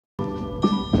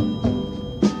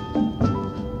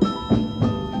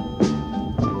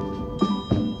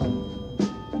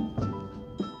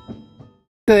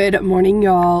Good morning,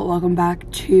 y'all. Welcome back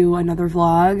to another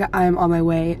vlog. I'm on my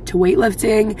way to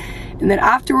weightlifting, and then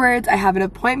afterwards I have an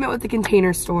appointment with the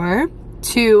Container Store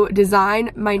to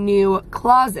design my new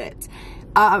closet.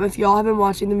 If y'all have been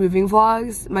watching the moving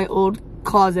vlogs, my old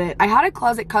closet, I had a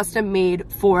closet custom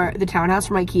made for the townhouse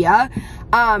from IKEA.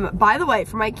 By the way,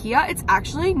 from IKEA, it's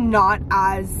actually not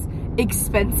as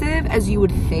expensive as you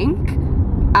would think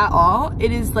at all.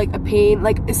 It is like a pain,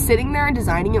 like sitting there and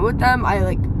designing it with them, I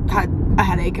like had a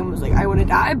headache and was like, I want to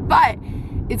die, but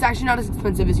it's actually not as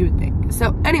expensive as you would think.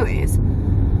 So anyways,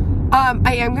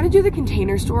 I am gonna do the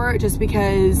Container Store just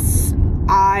because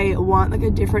I want like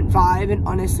a different vibe, and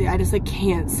honestly I just like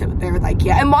can't sit there with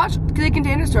IKEA and watch the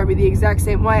Container Store be the exact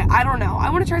same way. I don't know, I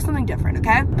want to try something different. Okay,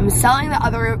 I'm selling the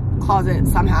other closet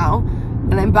somehow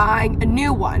and I'm buying a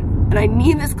new one, and I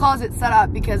need this closet set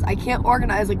up because I can't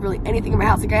organize like really anything in my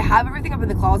house. Like I have everything up in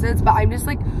the closets, but I'm just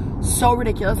like so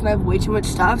ridiculous and I have way too much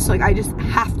stuff, so like I just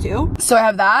have to. So I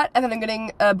have that, and then I'm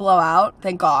getting a blowout,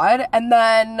 thank God, and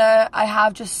then I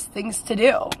have just things to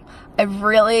do. I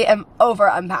really am over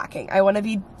unpacking. I want to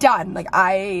be done. Like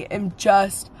I am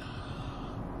just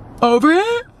over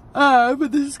it.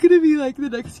 But this is gonna be like the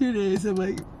next 2 days. I'm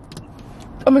like,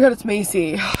 oh my God, it's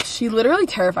Macy. She literally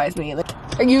terrifies me. Like,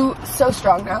 are you so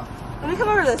strong now? Let me come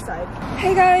over to this side.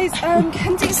 Hey guys,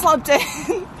 Kenzie slept in.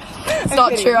 It's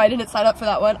not true. I didn't sign up for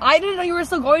that one. I didn't know you were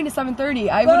still going to 7:30.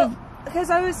 I would have. Because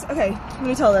I was, okay, let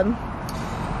me tell them.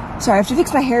 Sorry, I have to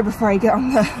fix my hair before I get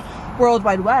on the World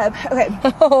Wide Web. Okay.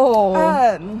 Oh.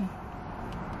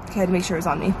 Okay, I had to make sure it was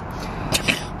on me.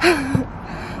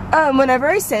 Whenever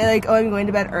I say like, oh, I'm going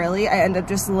to bed early, I end up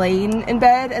just laying in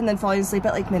bed and then falling asleep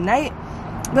at like midnight.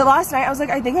 But last night I was like,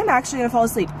 I think I'm actually gonna fall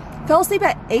asleep. Fell asleep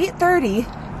at 8:30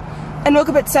 and woke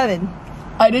up at 7.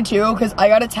 I did too, because I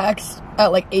got a text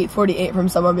at like 8:48 from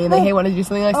someone being like, hey, want to do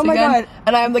something next weekend? God.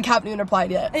 And I like haven't even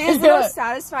replied yet. It is the most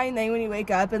satisfying thing when you wake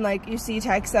up and like you see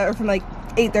texts that are from like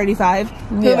 8:35.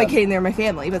 Who am I kidding? They're my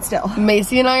family, but still.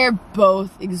 Macy and I are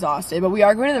both exhausted, but we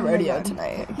are going to the rodeo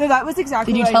tonight. No, that was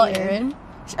exactly Did you what tell I Erin?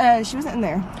 She wasn't in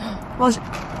there. Well,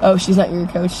 oh, she's not your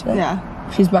coach today?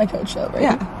 Yeah. She's my coach though, right?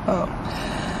 Yeah. Oh.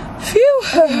 Phew.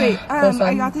 Okay, wait,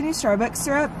 I got the new Starbucks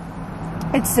syrup.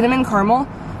 It's cinnamon caramel.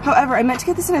 However, I meant to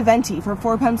get this in a venti for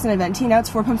 4 pumps in a venti. Now it's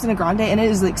 4 pumps in a grande, and it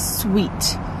is like sweet.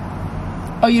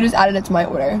 Oh, you just added it to my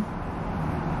order.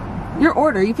 Your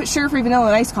order? You put sugar-free vanilla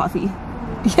and iced coffee.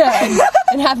 Yeah,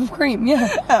 and half of cream.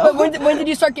 Yeah. Oh. But when did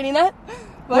you start getting that?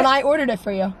 What? When I ordered it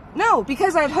for you. No,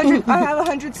 because I have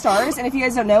 100 stars, and if you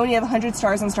guys don't know, when you have 100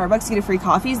 stars on Starbucks, you get a free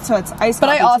coffee. So it's iced. But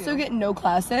coffee I also too. get no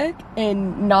classic,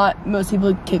 and not most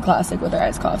people get classic with their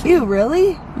iced coffee. Ew,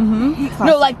 really? Mm-hmm.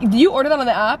 No, like, do you order that on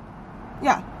the app?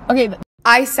 Yeah. Okay.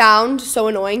 I sound so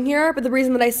annoying here, but the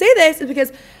reason that I say this is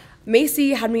because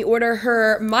Macy had me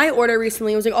order my order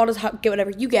recently. It was like, I'll just get whatever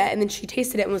you get, and then she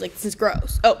tasted it and was like, this is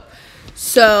gross. Oh,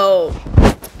 so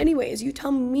anyways, you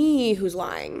tell me who's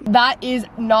lying. That is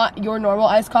not your normal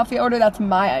iced coffee order. That's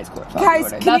my iced coffee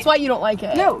order. That's why you don't like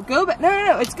it. No, go back.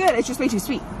 No, it's good. It's just way too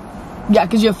sweet. Yeah,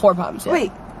 because you have 4 pumps. Yeah.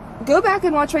 Wait, go back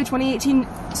and watch my 2018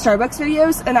 Starbucks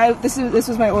videos, and this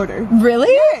was my order.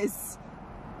 Really? Yes.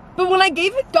 But when I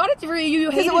got it for you,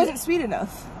 because it wasn't sweet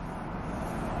enough.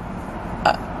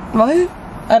 What?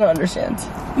 I don't understand.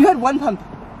 You had 1 pump.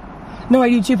 No, I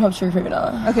do 2 pumps sugar-free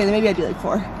vanilla. Okay, then maybe I do like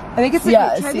 4. I think it's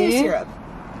like try the new syrup.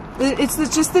 It's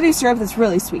just the new syrup that's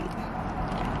really sweet.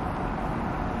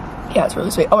 Yeah, it's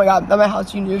really sweet. Oh my God, at my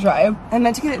house you need to try. I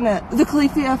meant to get it in the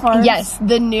Califia Farms. Yes,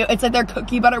 the new, it's like their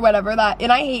cookie butter, whatever that,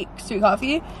 and I hate sweet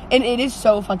coffee, and it is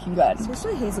so fucking good.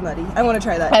 Especially hazelnutty. I want to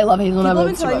try that. I love hazelnut. People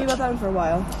have been telling me about that one for a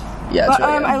while. Yeah, but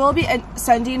really I will be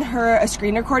sending her a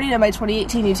screen recording of my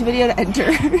 2018 YouTube video to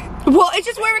enter. Well, it's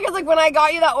just weird because like when I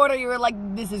got you that order, you were like,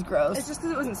 this is gross. It's just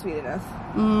because it wasn't sweet enough.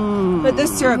 But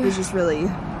this syrup is just really...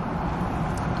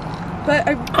 But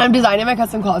I'm designing my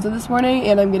custom closet this morning,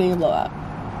 and I'm getting a blowout.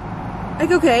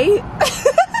 Like, okay.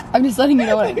 I'm just letting you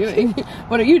know what I'm doing.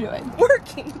 What are you doing?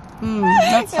 Working.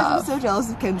 That's tough. I'm so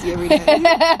jealous of Kenzie every day.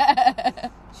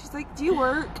 She's like, do you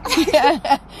work?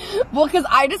 Yeah. Well, because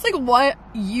I just like want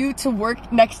you to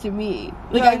work next to me.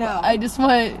 Like, I know. I just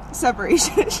want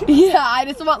separation. Yeah, I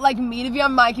just want like me to be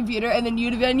on my computer and then you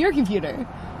to be on your computer.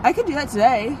 I could do that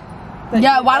today.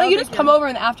 Yeah, why don't you just come over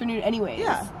in the afternoon anyways?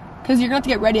 Yeah. Because you're going to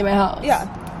have to get ready in my house. Yeah.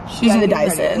 She's using the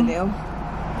Dyson.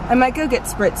 I might go get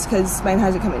spritz because mine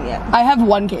hasn't come in yet. I have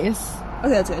 1 case. Okay,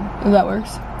 that's good. If that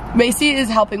works. Macy is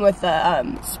helping with the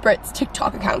Spritz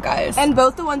TikTok account, guys. And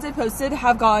both the ones I posted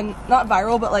have gone, not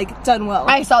viral, but like done well.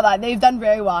 I saw that. They've done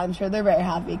very well. I'm sure they're very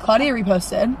happy. Claudia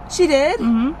reposted. She did?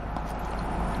 Mm-hmm.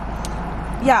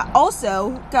 Yeah,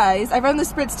 also, guys, I run the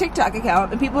Spritz TikTok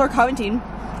account and people are commenting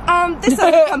This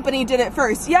other company did it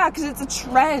first. Yeah, because it's a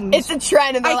trend. It's a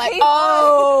trend, and they're like,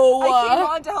 oh. I came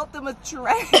on to help them with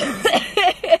trends.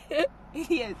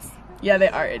 Idiots. Yeah, they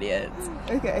are idiots.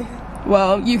 Okay.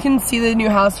 Well, you can see the new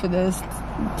house for this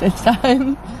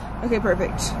time. Okay,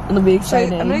 perfect. It'll be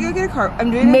exciting. I'm gonna go get a car.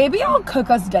 Maybe I'll cook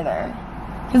us dinner.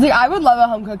 Cause like I would love a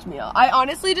home cooked meal. I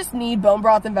honestly just need bone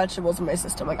broth and vegetables in my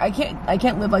system. Like I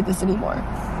can't live like this anymore.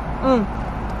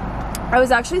 I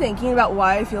was actually thinking about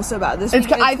why I feel so bad this week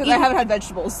because I haven't had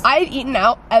vegetables. I've eaten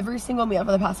out every single meal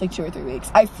for the past like 2 or 3 weeks.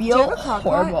 I feel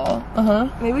horrible.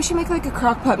 Maybe we should make like a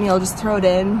crock pot meal, just throw it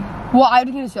in. Well, I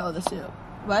can just do all the soup.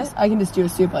 What? I can just do a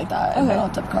soup like that and then I'll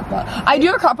have a crock pot. I do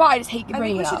have a crock pot, I just hate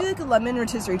bringing it out. I think we should do like a lemon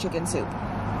rotisserie chicken soup.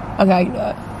 Okay, I can do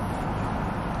it.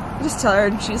 Just tell her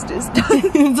and she just does.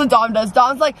 That's what Dom does.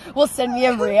 Dom's like, well, send me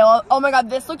a reel. Oh my god,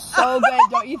 this looks so good,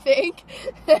 don't you think?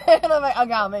 And I'm like,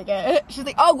 okay, I'll make it. She's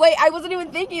like, oh wait, I wasn't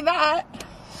even thinking that.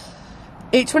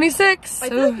 8:26. I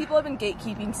feel like people have been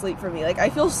gatekeeping sleep for me. Like, I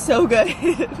feel so good.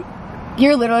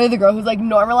 You're literally the girl who's like,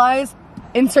 normalize,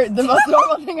 insert the most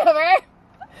normal thing ever.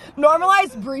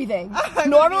 Normalize breathing.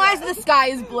 Normalize the sky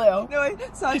is blue. No, I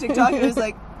saw a TikTok and it was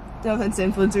like, no offense to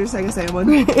influencers, I guess I am one.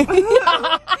 No,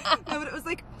 but it was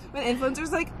like, when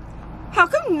influencers like, how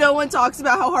come no one talks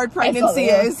about how hard pregnancy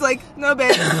is? Like, no,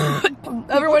 babe.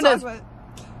 Everyone does.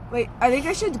 Wait, I think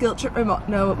I should guilt trip my mom.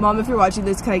 No, Mom, if you're watching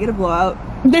this, can I get a blowout?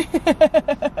 I'm like,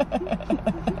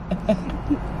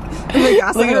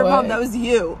 gaslight her, Mom, that was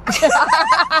you.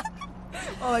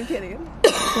 Oh, I'm kidding.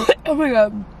 Oh my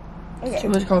god. Okay. Too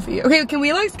much coffee. Okay, can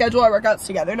we like schedule our workouts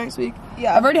together next week?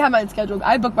 Yeah. I've already had mine scheduled.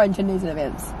 I booked mine 10 days in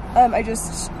advance.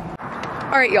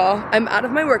 Alright, y'all. I'm out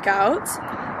of my workout.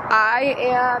 I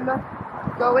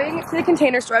am going to the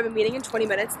Container Store. I have a meeting in 20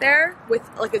 minutes there with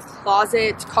like a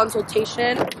closet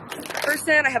consultation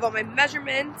person. I have all my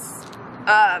measurements.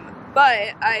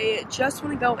 But I just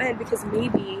want to go in because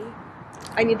maybe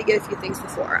I need to get a few things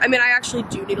before. I mean, I actually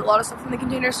do need a lot of stuff from the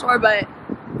Container Store, but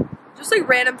just like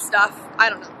random stuff. I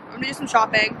don't know. I'm gonna do some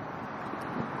shopping.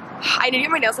 I need to get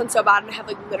my nails done so bad and I have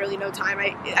like literally no time.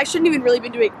 I shouldn't even really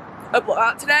been doing a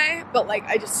blowout today, but like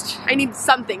I need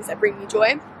some things that bring me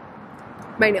joy.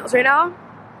 My nails right now,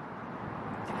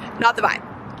 not the vibe.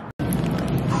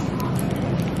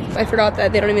 I forgot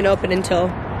that they don't even open until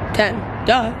 10,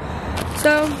 duh.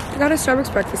 So I got a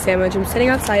Starbucks breakfast sandwich. I'm sitting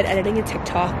outside editing a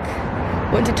TikTok.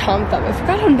 Went to Tom Thumb. I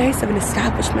forgot how nice of an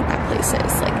establishment that place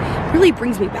is. Like, it really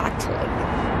brings me back to like,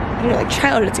 you know, like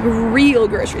childhood. It's like a real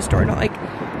grocery store, not like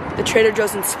the Trader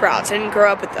Joe's and Sprouts. I didn't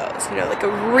grow up with those, you know, like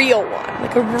a real one,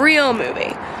 like a real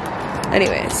movie.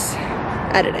 Anyways,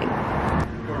 editing.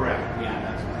 Correct, yeah,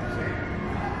 that's what I'm saying.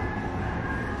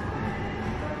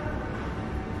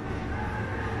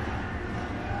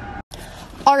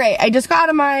 All right, I just got out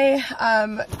of my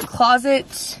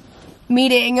closet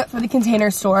meeting for the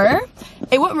Container Store.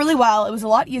 It went really well. It was a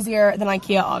lot easier than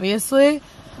IKEA, obviously.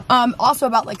 Also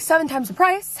about like 7 times the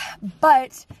price,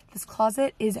 but this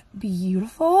closet is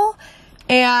beautiful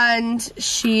and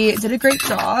she did a great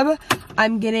job.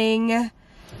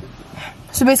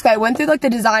 So basically I went through like the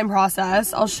design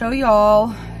process. I'll show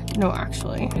y'all, no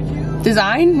actually,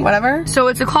 design, whatever. So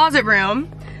it's a closet room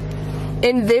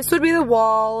and this would be the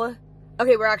wall.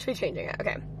 Okay, we're actually changing it,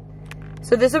 okay.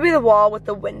 So this would be the wall with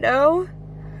the window.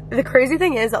 The crazy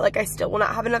thing is that like I still will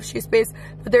not have enough shoe space,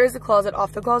 but there is a closet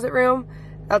off the closet room.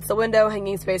 That's the window,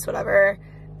 hanging space, whatever.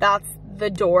 That's the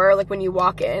door, like when you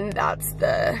walk in, that's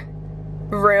the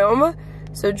room.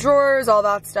 So drawers, all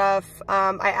that stuff.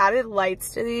 I added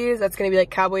lights to these. That's gonna be like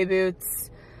cowboy boots,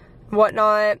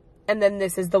 whatnot. And then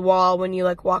this is the wall when you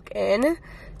like walk in.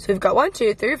 So we've got 1,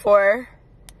 2, 3, 4,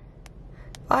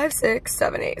 5, 6,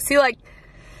 7, 8. See, like,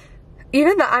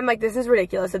 even that, I'm like, this is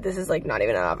ridiculous that this is like not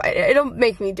even enough. It'll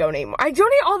make me donate more. I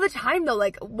donate all the time though.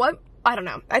 Like, what? I don't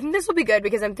know. I think this will be good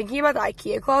because I'm thinking about the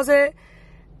IKEA closet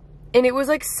and it was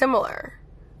like similar.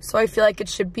 So I feel like it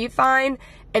should be fine.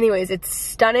 Anyways, it's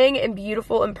stunning and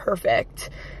beautiful and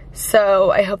perfect. So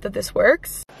I hope that this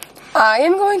works. I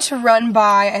am going to run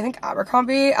by, I think,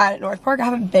 Abercrombie at North Park. I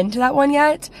haven't been to that one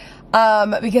yet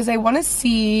because I want to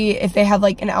see if they have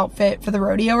like an outfit for the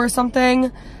rodeo or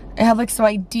something. I have like some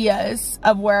ideas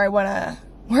of where I want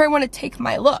to take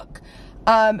my look.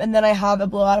 And then I have a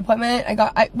blowout appointment.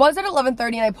 I was at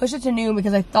 11:30 and I pushed it to noon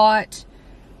because I thought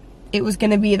it was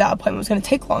gonna be, that appointment was gonna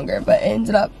take longer, but it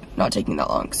ended up not taking that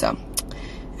long. So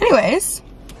anyways.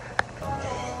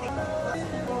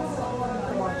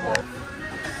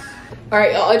 All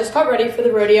right, y'all, I just got ready for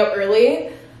the rodeo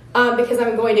early because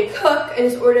I'm going to cook. I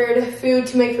just ordered food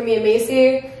to make for me and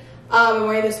Macy. I'm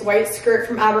wearing this white skirt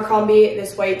from Abercrombie,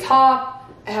 this white top.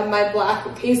 I have my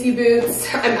black Casey boots.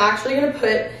 I'm actually gonna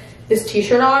put this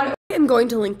t-shirt on. I'm going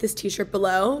to link this t-shirt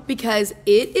below because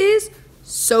it is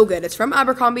so good. It's from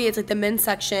Abercrombie. It's like the men's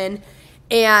section,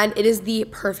 and it is the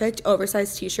perfect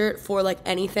oversized t-shirt for like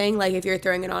anything. Like if you're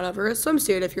throwing it on over a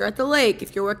swimsuit, if you're at the lake,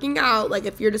 if you're working out, like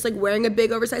if you're just like wearing a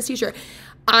big oversized t-shirt.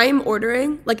 I'm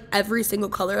ordering like every single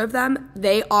color of them.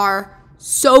 They are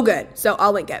so good, so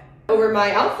I'll link it. Over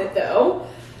my outfit though,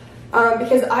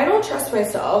 because I don't trust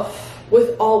myself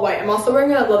with all white. I'm also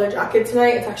wearing a leather jacket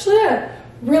tonight. It's actually a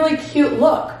really cute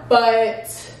look,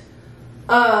 but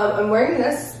I'm wearing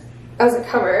this as a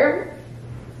cover,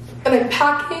 and I'm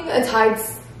packing a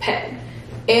Tide's pen,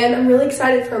 and I'm really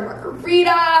excited for a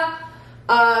margarita.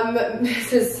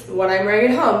 This is what I'm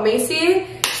wearing at home. Macy,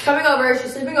 she's coming over.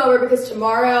 She's sleeping over because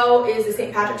tomorrow is the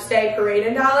St. Patrick's Day parade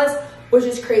in Dallas, which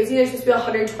is crazy. There's supposed to be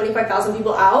 125,000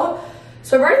 people out.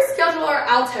 So I've already scheduled our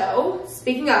Alto.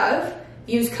 Speaking of,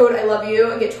 use code I love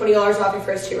you and get $20 off your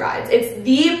first 2 rides. It's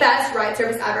the best ride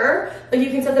service ever. Like you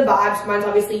can set the vibes. Mine's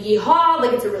obviously Yeehaw.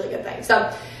 Like it's a really good thing.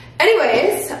 So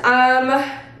anyways,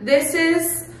 this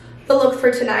is the look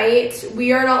for tonight.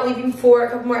 We are not leaving for a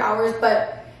couple more hours,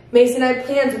 but Mason and I have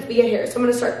plans once we get here. So I'm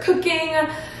gonna start cooking.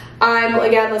 I'm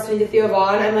again listening to Theo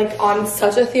Von. I'm like on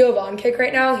such a Theo Von kick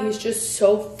right now. He's just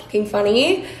so fucking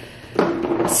funny.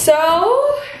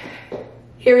 So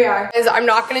here we are. I'm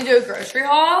not gonna do a grocery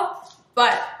haul,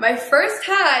 but my first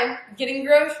time getting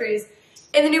groceries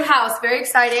in the new house. Very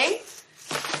exciting.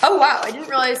 Oh wow, I didn't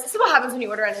realize this is what happens when you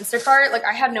order on Instacart. Like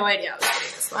I had no idea I was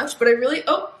getting this much, but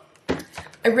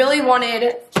I really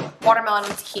wanted watermelon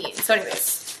and tahini. So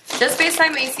anyways, just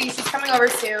FaceTime Macy. She's coming over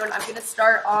soon. I'm gonna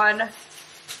start on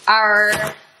our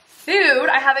food.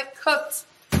 I haven't cooked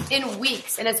in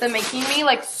weeks, and it's been making me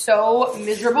like so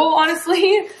miserable,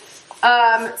 honestly.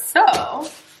 So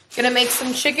gonna make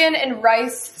some chicken and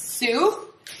rice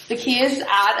soup. The key is just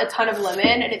add a ton of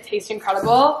lemon, and it tastes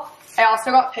incredible. I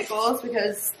also got pickles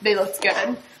because they looked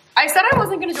good. I said I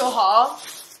wasn't gonna do a haul,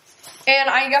 and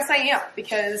I guess I am,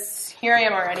 because here I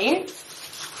am already.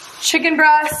 Chicken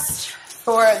breast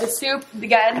for the soup.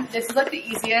 Again, this is like the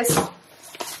easiest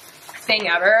thing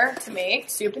ever to make,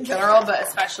 soup in general, but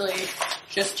especially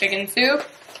just chicken soup.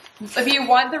 If you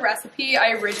want the recipe,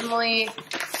 I originally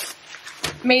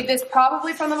made this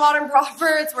probably from the Modern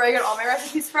Prophet. It's where I get all my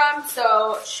recipes from,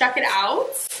 so check it out.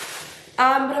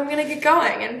 But I'm gonna get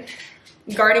going and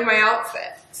guarding my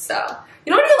outfit. So,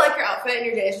 you know when you like your outfit and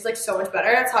your day is just like so much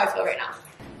better? That's how I feel right now.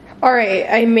 All right,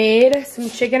 I made some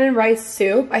chicken and rice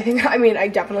soup. I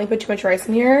definitely put too much rice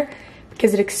in here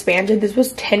because it expanded. This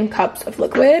was 10 cups of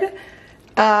liquid.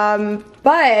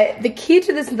 But the key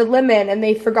to this is the lemon, and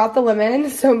they forgot the lemon,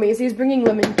 so Macy's bringing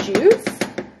lemon juice,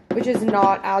 which is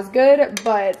not as good,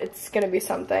 but it's gonna be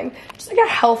something. Just like a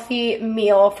healthy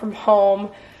meal from home.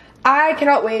 I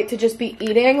cannot wait to just be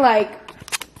eating, like,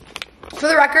 for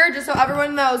the record, just so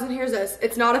everyone knows and hears this,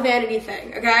 it's not a vanity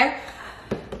thing, okay?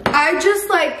 I just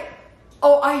like,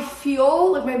 I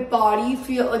feel like my body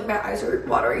like my eyes are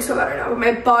watering so bad right now, but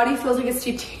my body feels like it's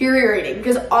deteriorating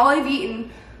because all I've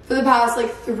eaten for the past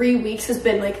like 3 weeks has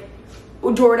been like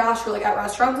DoorDash or like at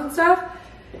restaurants and stuff.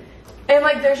 And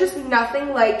like there's just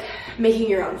nothing like making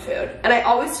your own food. And I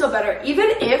always feel better, even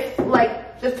if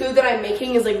like the food that I'm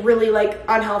making is like really like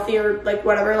unhealthy or like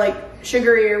whatever, like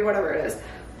sugary or whatever it is.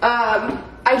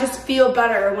 I just feel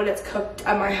better when it's cooked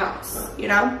at my house, you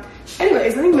know?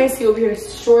 Anyways, I think Macy will be here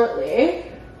shortly.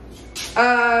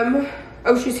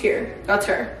 Oh, she's here. That's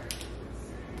her.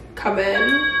 Come in.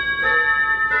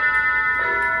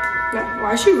 Yeah,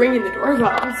 why is she ringing the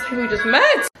doorbell? It's like we just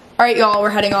met. All right, y'all, we're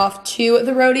heading off to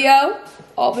the rodeo.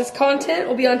 All this content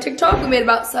will be on TikTok. We made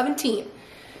about 17.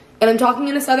 And I'm talking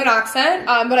in a southern accent,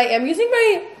 but I am using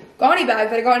my Gaudi bag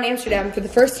that I got in Amsterdam for the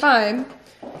first time.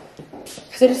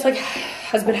 Because it just like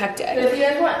has been hectic. But if you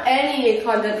guys want any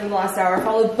content from the last hour,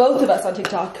 follow both of us on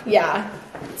TikTok. Yeah,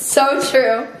 so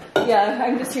true. Yeah,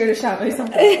 I'm just here to shout myself.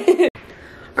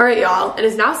 All right, y'all, it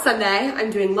is now Sunday. I'm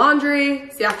doing laundry.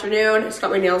 It's the afternoon. I just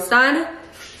got my nails done.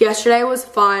 Yesterday was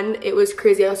fun. It was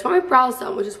crazy. I also got my brows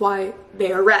done, which is why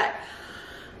they are red.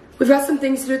 We've got some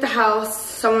things to do at the house.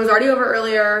 Someone was already over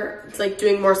earlier. It's like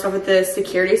doing more stuff with the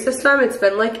security system. It's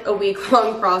been like a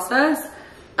week-long process.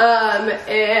 And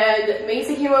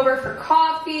Macy came over for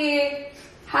coffee,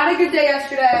 had a good day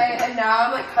yesterday, and now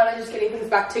I'm like kind of just getting things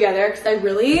back together because I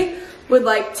really would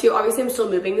like to, obviously I'm still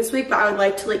moving this week, but I would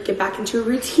like to like get back into a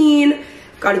routine.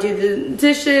 Got to do the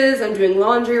dishes. I'm doing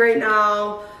laundry right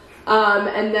now.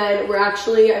 And then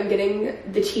I'm getting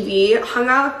the TV hung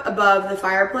up above the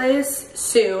fireplace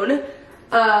soon. And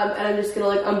I'm just gonna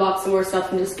like unbox some more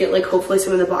stuff and just get like hopefully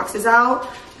some of the boxes out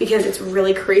because it's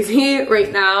really crazy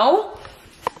right now.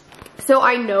 So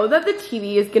I know that the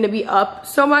TV is gonna be up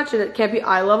so much and it can't be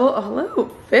eye level. Oh,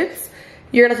 hello, Fitz.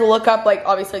 You're gonna have to look up like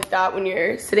obviously like that when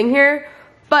you're sitting here.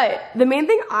 But the main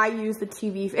thing I use the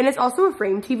TV, and it's also a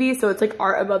frame TV, so it's like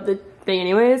art above the thing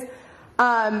anyways.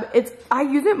 I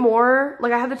use it more,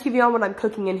 like I have the TV on when I'm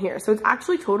cooking in here. So it's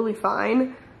actually totally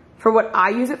fine for what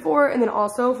I use it for. And then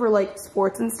also for like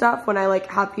sports and stuff when I like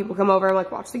have people come over and like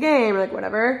watch the game or like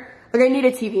whatever. Like I need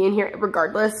a TV in here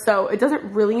regardless. So it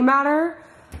doesn't really matter.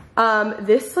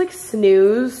 This like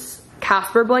snooze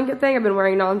Casper blanket thing I've been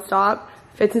wearing nonstop.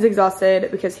 Fitz is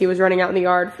exhausted because he was running out in the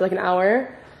yard for like an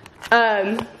hour.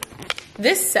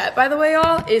 This set, by the way,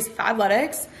 y'all, is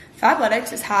Fabletics. Fabletics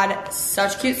has had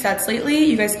such cute sets lately.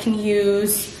 You guys can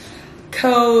use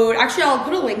code, actually I'll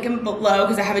put a link in below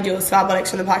because I have a deal with Fabletics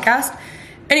from the podcast.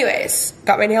 Anyways,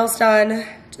 got my nails done,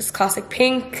 just classic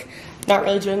pink, not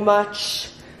really doing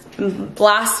much. I'm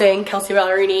blasting Kelsey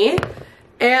Ballerini.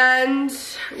 And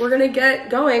we're gonna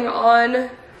get going on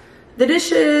the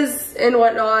dishes and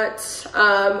whatnot.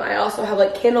 I also have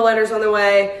like candle lighters on the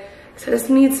way. So I just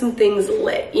need some things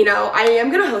lit, you know? I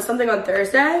am gonna host something on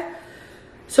Thursday.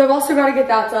 So I've also gotta get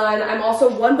that done. I'm also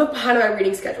one book behind on my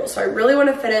reading schedule. So I really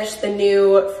wanna finish the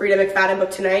new Frida McFadden book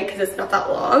tonight because it's not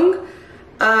that long.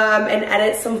 And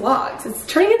edit some vlogs. It's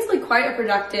turning into like quite a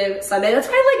productive Sunday. That's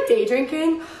why I like day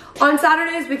drinking on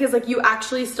Saturdays because like you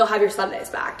actually still have your Sundays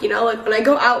back, you know? Like when I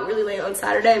go out really late on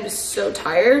Saturday, I'm just so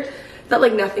tired that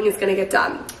like nothing is gonna get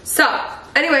done. So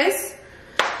anyways,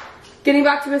 getting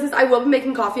back to business, I will be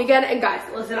making coffee again. And guys,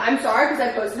 listen, I'm sorry because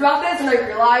I posted about this and I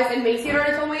realized, and Macy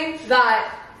already told me,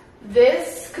 that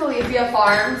this Califia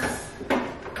Farms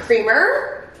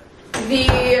creamer,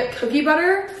 the cookie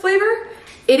butter flavor,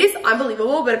 it is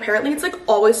unbelievable, but apparently it's like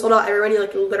always sold out everywhere. You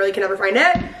like literally can never find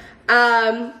it.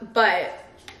 But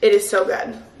it is so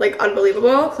good, like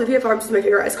unbelievable. Califia Farms is my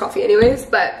favorite iced coffee anyways,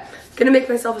 but gonna make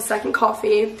myself a second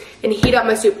coffee and heat up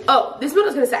my soup. Oh, this is what I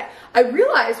was gonna say. I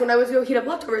realized when I was gonna heat up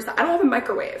leftovers that I don't have a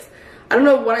microwave. I don't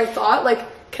know what I thought,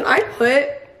 like, can I put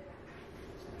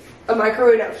a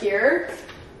microwave out here?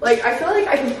 Like, I feel like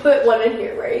I can put one in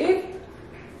here, right?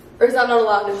 Or is that not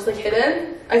allowed? It's just like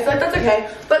hidden? I feel like that's okay.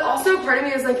 But also part of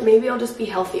me is like, maybe I'll just be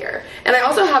healthier. And I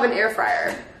also have an air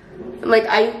fryer. And like,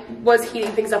 I was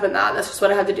heating things up in that. That's just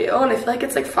what I had to do. And I feel like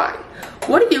it's like fine.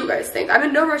 What do you guys think? I'm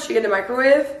in no rush to get a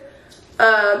microwave.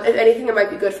 If anything, it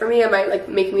might be good for me. It might like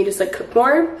make me just like cook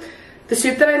more. The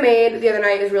soup that I made the other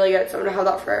night is really good. So I'm gonna have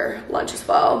that for lunch as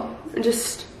well. And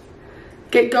just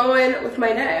get going with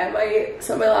my day. I might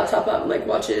set my laptop up and like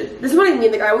watch it. This is what I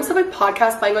mean. Like I always have like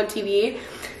podcasts playing on TV.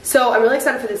 So I'm really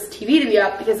excited for this TV to be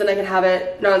up because then I can have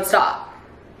it nonstop.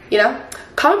 You know?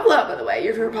 Comment below, by the way,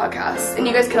 your favorite podcasts. And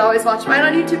you guys can always watch mine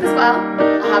on YouTube as well.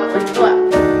 I'll have it linked below.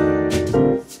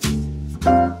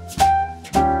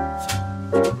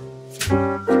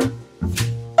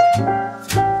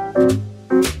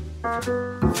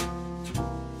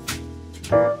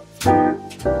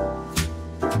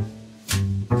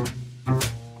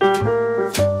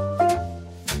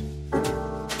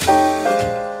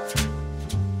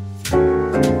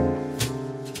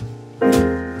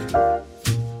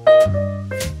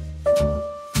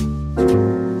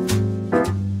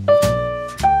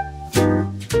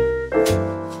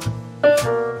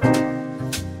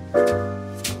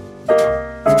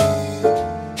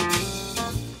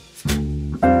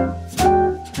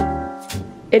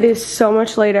 It is so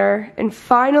much later, and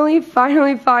finally,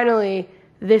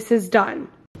 this is done.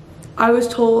 I was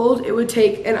told it would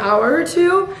take an hour or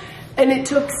two, and it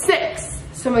took 6.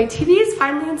 So my TV is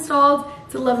finally installed.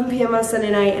 It's 11 p.m. on a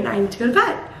Sunday night, and I need to go to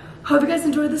bed. Hope you guys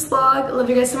enjoyed this vlog. I love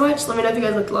you guys so much. Let me know if you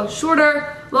guys looked a lot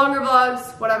shorter, longer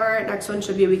vlogs, whatever. Next one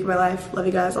should be a week of my life. Love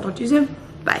you guys. I'll talk to you soon.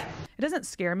 Bye. It doesn't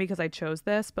scare me because I chose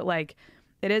this, but like,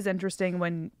 it is interesting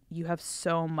when you have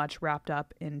so much wrapped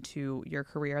up into your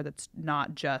career that's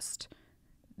not just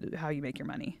how you make your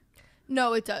money.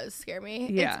 No, it does scare me.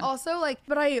 Yeah. It's also like,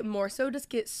 but I more so just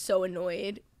get so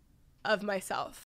annoyed of myself.